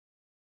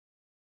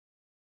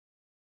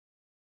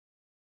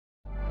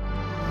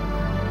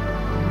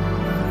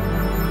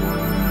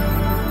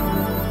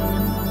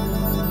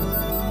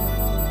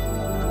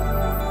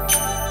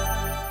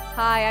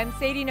Hi, I'm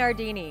Sadie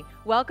Nardini.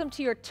 Welcome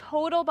to your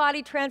total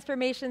body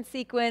transformation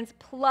sequence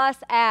plus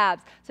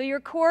abs. So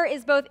your core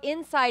is both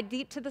inside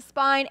deep to the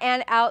spine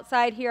and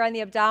outside here on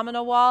the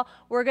abdominal wall.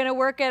 We're going to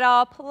work it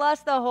all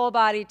plus the whole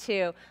body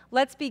too.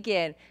 Let's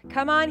begin.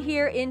 Come on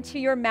here into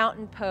your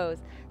mountain pose.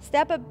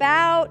 Step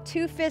about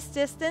 2 fist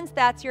distance.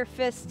 That's your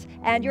fist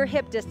and your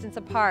hip distance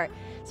apart.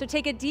 So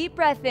take a deep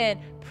breath in,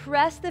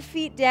 press the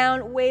feet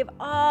down, wave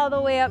all the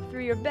way up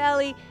through your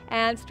belly,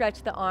 and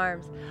stretch the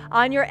arms.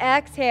 On your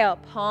exhale,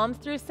 palms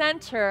through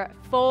center,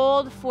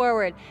 fold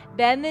forward.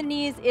 Bend the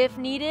knees if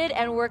needed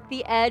and work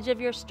the edge of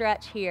your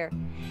stretch here.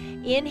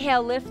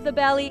 Inhale, lift the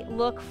belly,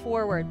 look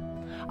forward.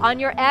 On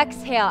your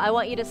exhale, I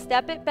want you to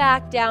step it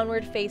back,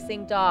 downward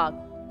facing dog.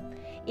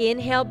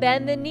 Inhale,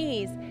 bend the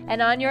knees,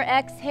 and on your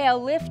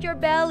exhale, lift your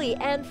belly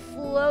and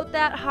float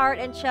that heart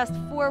and chest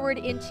forward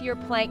into your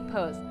plank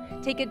pose.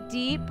 Take a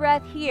deep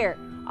breath here.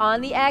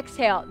 On the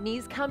exhale,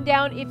 knees come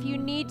down if you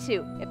need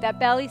to. If that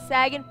belly's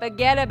sagging,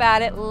 forget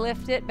about it,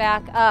 lift it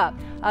back up.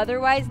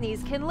 Otherwise,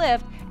 knees can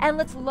lift, and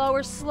let's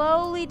lower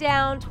slowly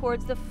down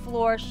towards the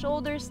floor.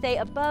 Shoulders stay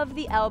above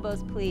the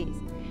elbows, please.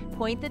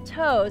 Point the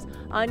toes.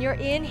 On your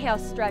inhale,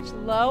 stretch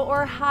low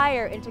or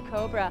higher into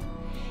cobra.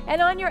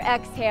 And on your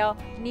exhale,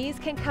 knees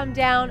can come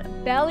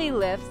down, belly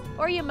lifts,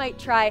 or you might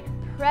try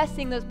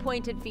pressing those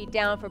pointed feet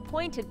down for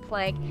pointed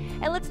plank.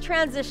 And let's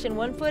transition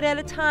 1 foot at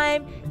a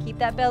time. Keep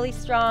that belly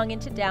strong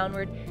into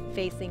downward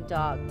facing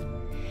dog.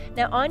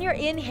 Now on your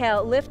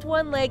inhale, lift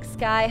one leg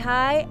sky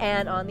high,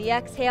 and on the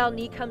exhale,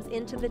 knee comes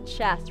into the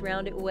chest,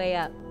 round it way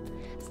up.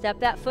 Step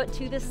that foot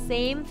to the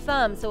same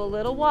thumb, so a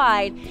little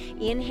wide.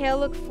 Inhale,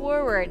 look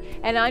forward,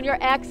 and on your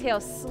exhale,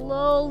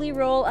 slowly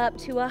roll up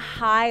to a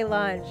high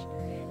lunge.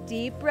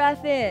 Deep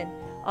breath in.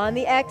 On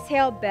the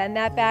exhale, bend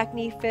that back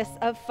knee, fists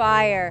of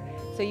fire.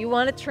 So you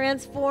want to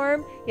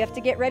transform, you have to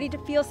get ready to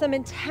feel some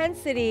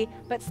intensity,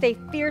 but stay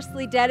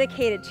fiercely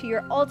dedicated to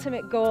your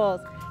ultimate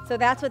goals. So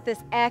that's what this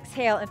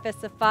exhale and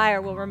fists of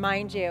fire will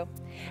remind you.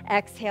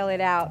 Exhale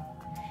it out.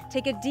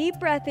 Take a deep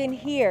breath in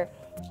here.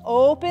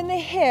 Open the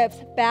hips,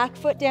 back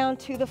foot down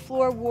to the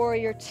floor,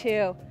 warrior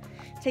 2.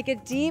 Take a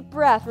deep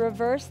breath,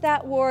 reverse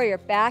that warrior.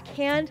 Back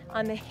hand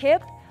on the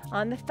hip,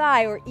 on the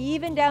thigh, or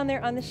even down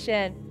there on the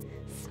shin.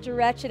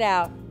 Stretch it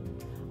out.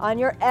 On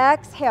your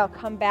exhale,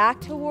 come back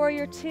to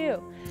warrior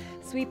 2.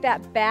 Sweep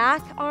that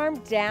back arm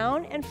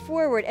down and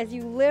forward as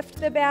you lift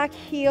the back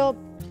heel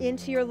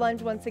into your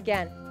lunge once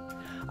again.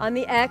 On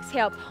the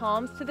exhale,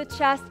 palms to the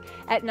chest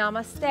at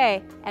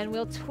namaste, and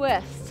we'll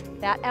twist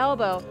that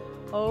elbow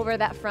over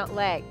that front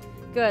leg.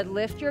 Good,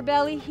 lift your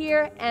belly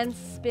here and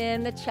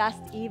spin the chest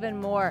even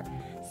more.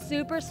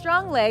 Super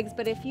strong legs,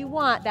 but if you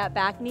want, that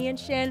back knee and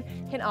shin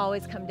can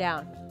always come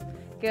down.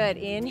 Good,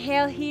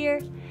 inhale here.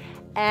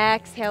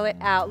 Exhale it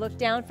out. Look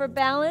down for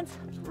balance.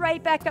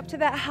 Right back up to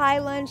that high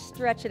lunge.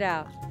 Stretch it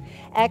out.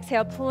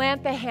 Exhale,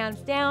 plant the hands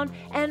down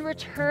and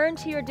return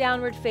to your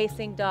downward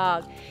facing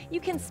dog. You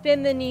can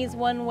spin the knees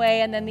one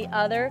way and then the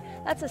other.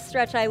 That's a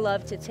stretch I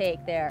love to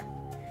take there.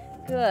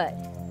 Good.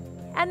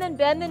 And then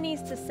bend the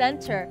knees to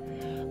center.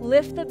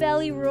 Lift the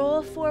belly,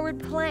 roll forward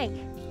plank.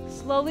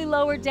 Slowly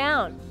lower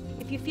down.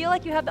 If you feel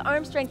like you have the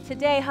arm strength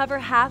today, hover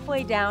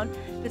halfway down.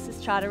 This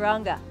is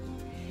chaturanga.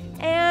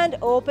 And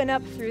open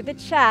up through the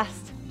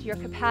chest to your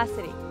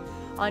capacity.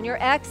 On your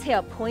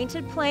exhale,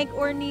 pointed plank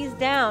or knees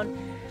down,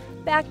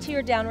 back to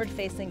your downward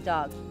facing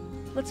dog.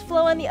 Let's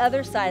flow on the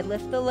other side.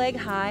 Lift the leg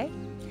high.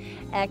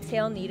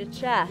 Exhale, knee to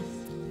chest.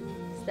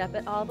 Step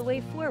it all the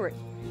way forward.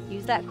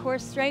 Use that core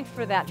strength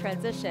for that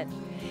transition.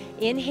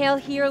 Inhale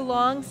here,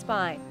 long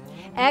spine.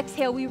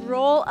 Exhale, we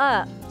roll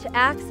up to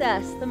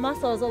access the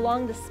muscles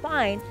along the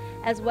spine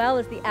as well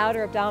as the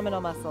outer abdominal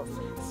muscles.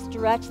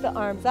 Stretch the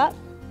arms up.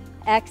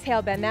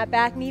 Exhale, bend that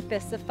back knee,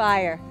 fists of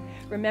fire.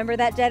 Remember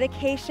that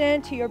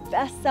dedication to your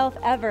best self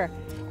ever.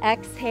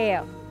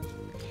 Exhale.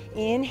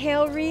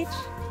 Inhale, reach.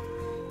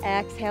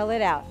 Exhale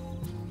it out.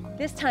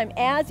 This time,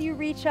 as you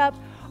reach up,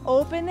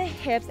 open the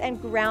hips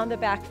and ground the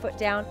back foot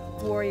down,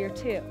 warrior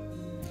 2.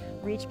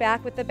 Reach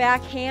back with the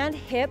back hand,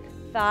 hip,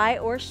 thigh,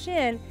 or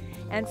shin,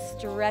 and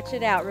stretch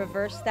it out.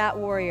 Reverse that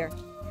warrior.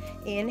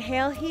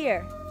 Inhale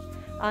here.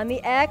 On the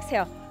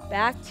exhale,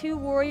 back to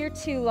warrior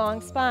 2,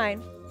 long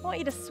spine. I want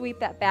you to sweep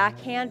that back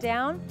hand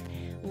down,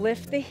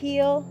 lift the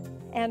heel,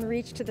 and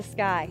reach to the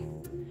sky.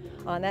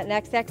 On that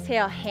next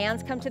exhale,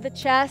 hands come to the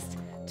chest,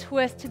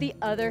 twist to the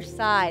other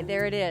side.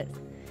 There it is.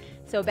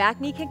 So back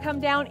knee can come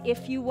down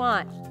if you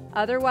want.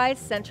 Otherwise,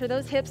 center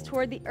those hips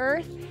toward the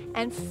earth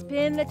and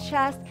spin the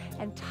chest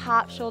and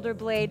top shoulder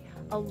blade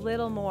a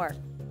little more.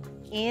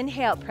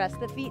 Inhale, press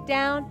the feet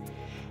down,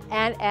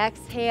 and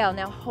exhale.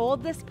 Now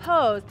hold this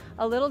pose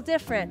a little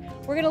different.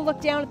 We're going to look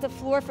down at the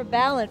floor for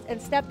balance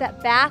and step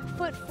that back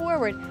foot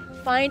forward.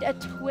 Find a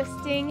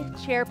twisting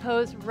chair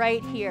pose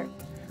right here.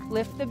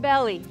 Lift the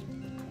belly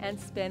and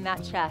spin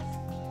that chest.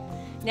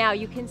 Now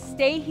you can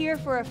stay here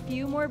for a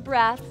few more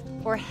breaths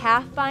or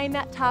half bind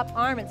that top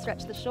arm and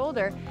stretch the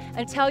shoulder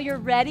until you're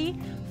ready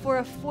for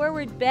a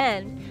forward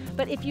bend.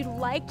 But if you'd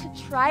like to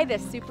try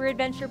this super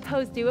adventure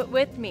pose, do it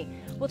with me.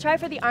 We'll try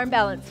for the arm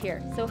balance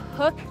here. So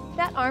hook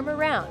that arm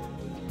around.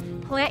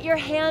 Plant your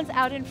hands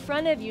out in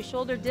front of you,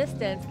 shoulder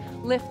distance.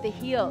 Lift the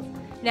heels.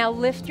 Now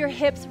lift your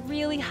hips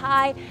really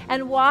high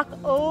and walk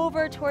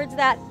over towards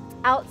that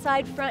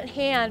outside front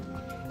hand.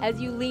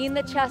 As you lean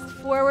the chest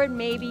forward,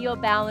 maybe you'll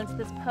balance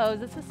this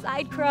pose. It's a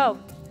side crow.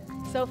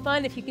 So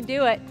fun if you can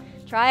do it.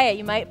 Try it.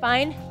 You might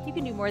find you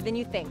can do more than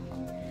you think.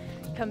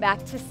 Come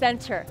back to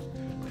center.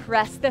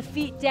 Press the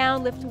feet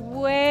down, lift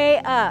way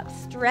up.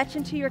 Stretch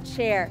into your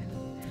chair.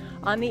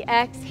 On the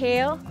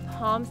exhale,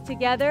 palms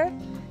together,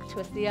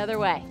 twist the other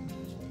way.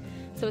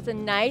 So it's a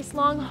nice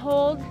long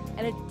hold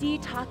and a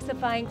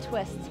detoxifying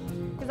twist,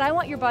 because I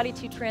want your body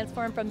to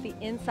transform from the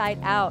inside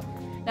out.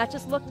 Not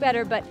just look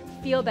better, but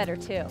feel better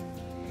too.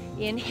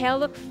 Inhale,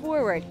 look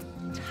forward.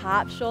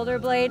 Top shoulder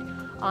blade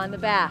on the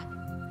back.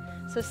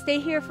 So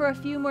stay here for a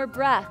few more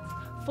breaths.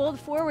 Fold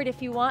forward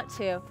if you want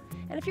to.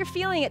 And if you're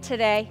feeling it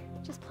today,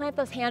 just plant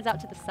those hands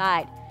out to the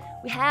side.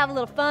 We have a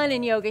little fun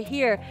in yoga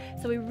here,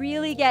 so we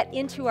really get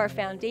into our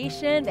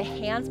foundation. The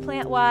hands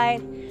plant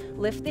wide.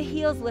 Lift the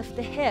heels, lift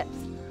the hips.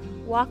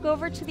 Walk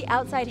over to the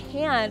outside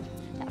hand,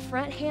 that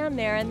front hand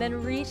there, and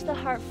then reach the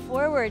heart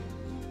forward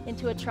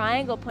into a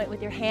triangle point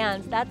with your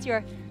hands. That's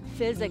your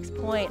physics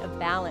point of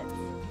balance.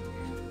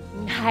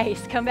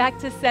 Nice. Come back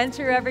to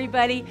center,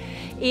 everybody.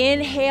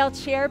 Inhale,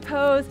 chair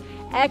pose.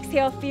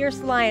 Exhale, fierce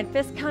lion.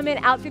 Fists come in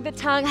out through the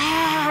tongue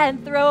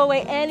and throw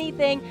away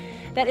anything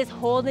that is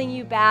holding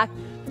you back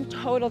from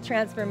total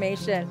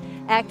transformation.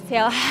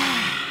 Exhale.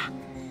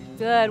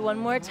 Good. One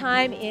more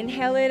time.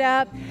 Inhale it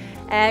up.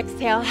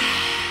 Exhale.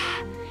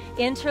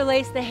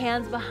 Interlace the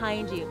hands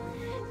behind you.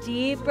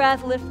 Deep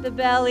breath, lift the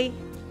belly.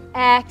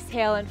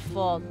 Exhale and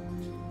fold.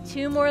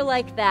 Two more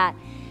like that.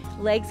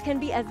 Legs can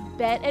be as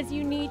bent as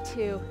you need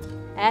to.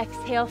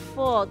 Exhale,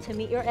 fold to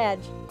meet your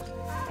edge.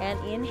 And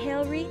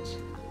inhale, reach.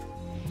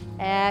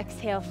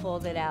 Exhale,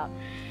 fold it out.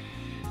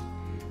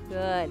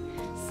 Good.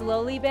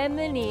 Slowly bend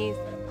the knees.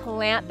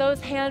 Plant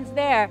those hands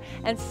there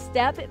and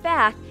step it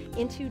back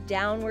into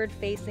downward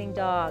facing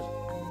dog.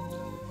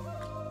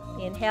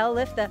 Inhale,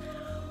 lift the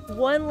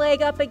one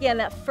leg up again.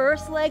 That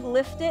first leg,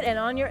 lift it, and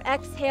on your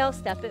exhale,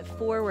 step it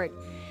forward.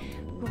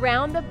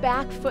 Ground the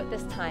back foot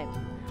this time.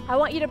 I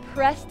want you to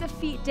press the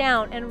feet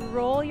down and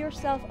roll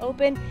yourself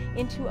open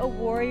into a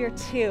warrior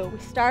two. We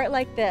start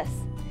like this.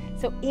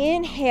 So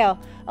inhale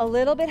a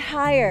little bit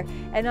higher,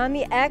 and on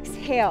the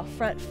exhale,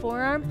 front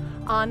forearm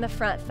on the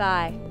front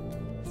thigh.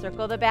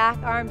 Circle the back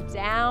arm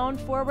down,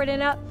 forward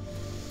and up.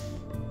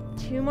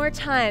 Two more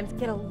times.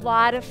 Get a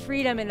lot of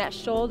freedom in that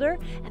shoulder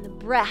and the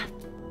breath.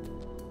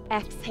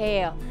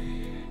 Exhale.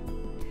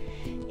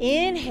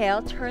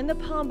 Inhale, turn the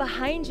palm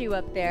behind you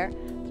up there,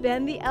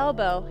 bend the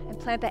elbow, and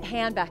plant that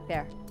hand back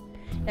there.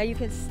 Now you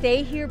can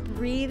stay here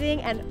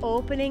breathing and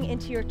opening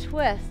into your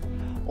twist,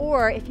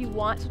 or if you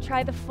want to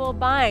try the full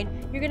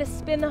bind, you're gonna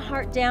spin the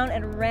heart down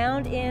and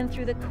round in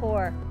through the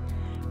core.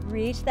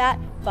 Reach that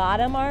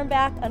bottom arm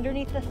back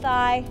underneath the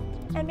thigh,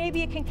 and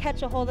maybe it can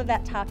catch a hold of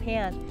that top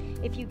hand.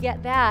 If you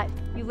get that,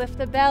 you lift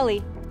the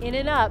belly in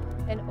and up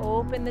and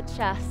open the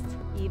chest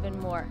even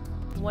more.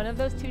 One of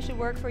those two should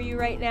work for you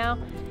right now.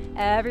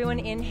 Everyone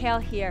inhale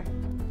here.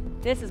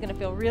 This is gonna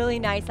feel really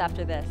nice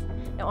after this.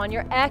 Now on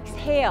your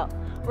exhale,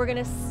 we're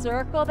gonna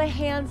circle the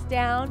hands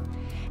down,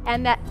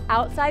 and that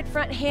outside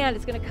front hand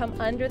is gonna come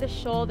under the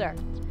shoulder.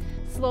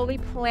 Slowly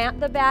plant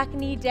the back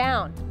knee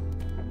down.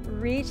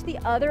 Reach the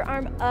other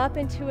arm up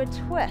into a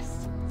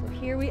twist. So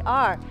here we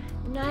are.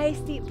 Nice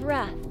deep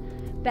breath.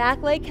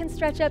 Back leg can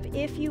stretch up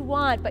if you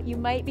want, but you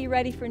might be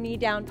ready for knee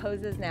down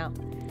poses now.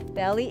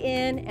 Belly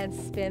in and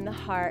spin the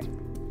heart.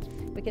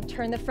 We can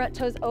turn the front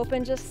toes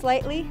open just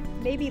slightly.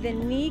 Maybe the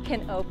knee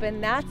can open.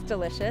 That's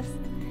delicious.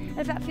 And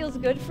if that feels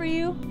good for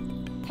you,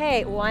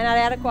 hey, why not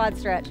add a quad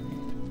stretch?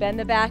 Bend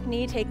the back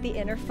knee, take the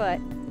inner foot.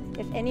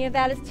 If any of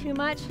that is too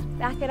much,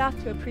 back it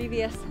off to a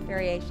previous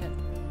variation.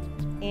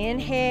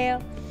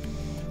 Inhale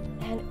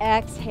and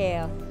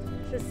exhale.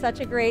 This is such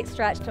a great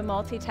stretch to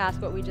multitask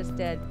what we just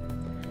did.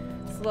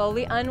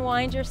 Slowly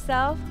unwind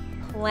yourself,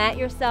 plant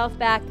yourself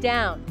back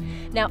down.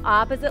 Now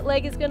opposite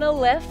leg is gonna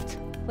lift.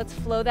 Let's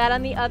flow that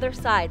on the other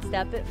side.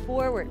 Step it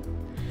forward.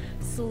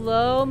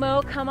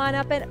 Slow-mo, come on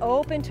up and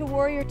open to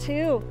warrior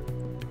two.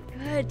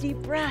 Good, deep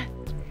breath.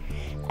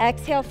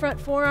 Exhale, front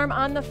forearm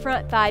on the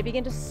front thigh.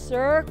 Begin to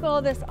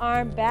circle this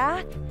arm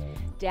back,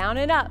 down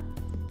and up.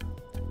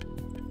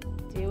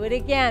 Do it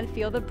again.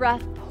 Feel the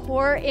breath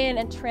pour in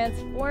and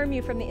transform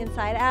you from the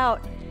inside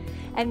out.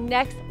 And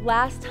next,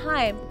 last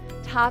time,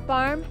 top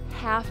arm,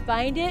 half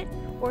bind it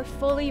or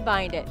fully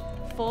bind it.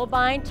 Full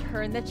bind,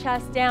 turn the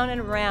chest down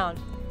and round.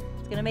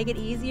 It's gonna make it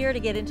easier to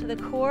get into the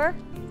core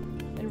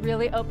and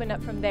really open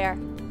up from there.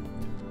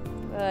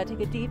 Good, take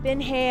a deep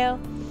inhale.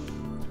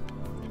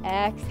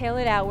 Exhale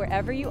it out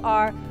wherever you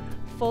are.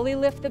 Fully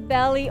lift the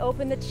belly,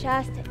 open the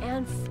chest,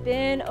 and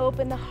spin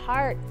open the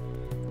heart.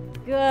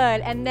 Good,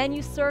 and then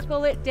you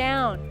circle it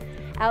down.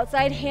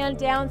 Outside hand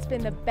down,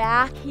 spin the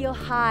back heel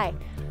high.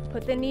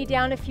 Put the knee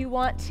down if you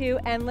want to,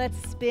 and let's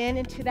spin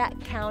into that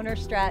counter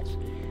stretch.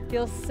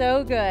 Feels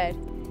so good.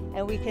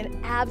 And we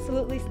can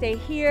absolutely stay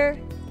here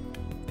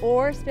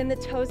or spin the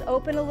toes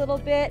open a little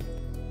bit.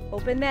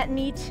 Open that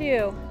knee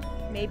too.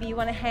 Maybe you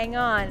want to hang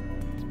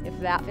on if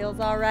that feels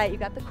all right. You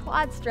got the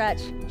quad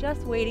stretch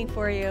just waiting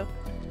for you.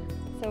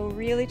 So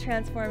really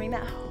transforming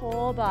that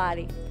whole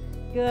body.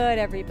 Good,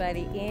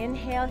 everybody.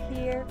 Inhale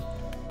here.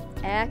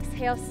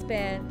 Exhale,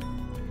 spin.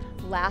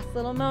 Last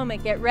little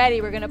moment. Get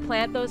ready. We're going to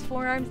plant those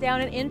forearms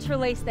down and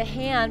interlace the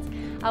hands.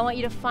 I want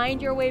you to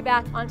find your way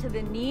back onto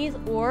the knees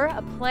or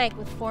a plank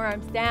with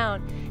forearms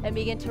down and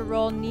begin to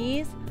roll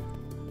knees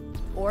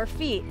or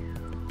feet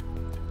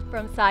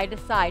from side to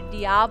side.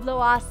 Diablo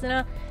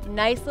Asana.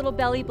 Nice little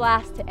belly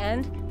blast to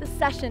end the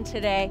session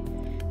today.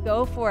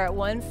 Go for it.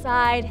 One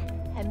side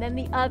and then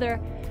the other.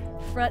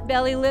 Front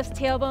belly lifts,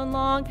 tailbone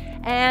long,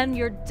 and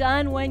you're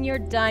done when you're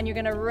done. You're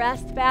gonna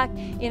rest back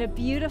in a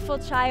beautiful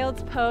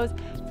child's pose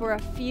for a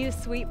few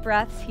sweet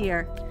breaths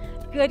here.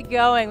 Good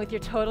going with your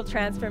total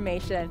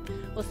transformation.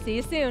 We'll see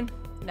you soon.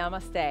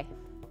 Namaste.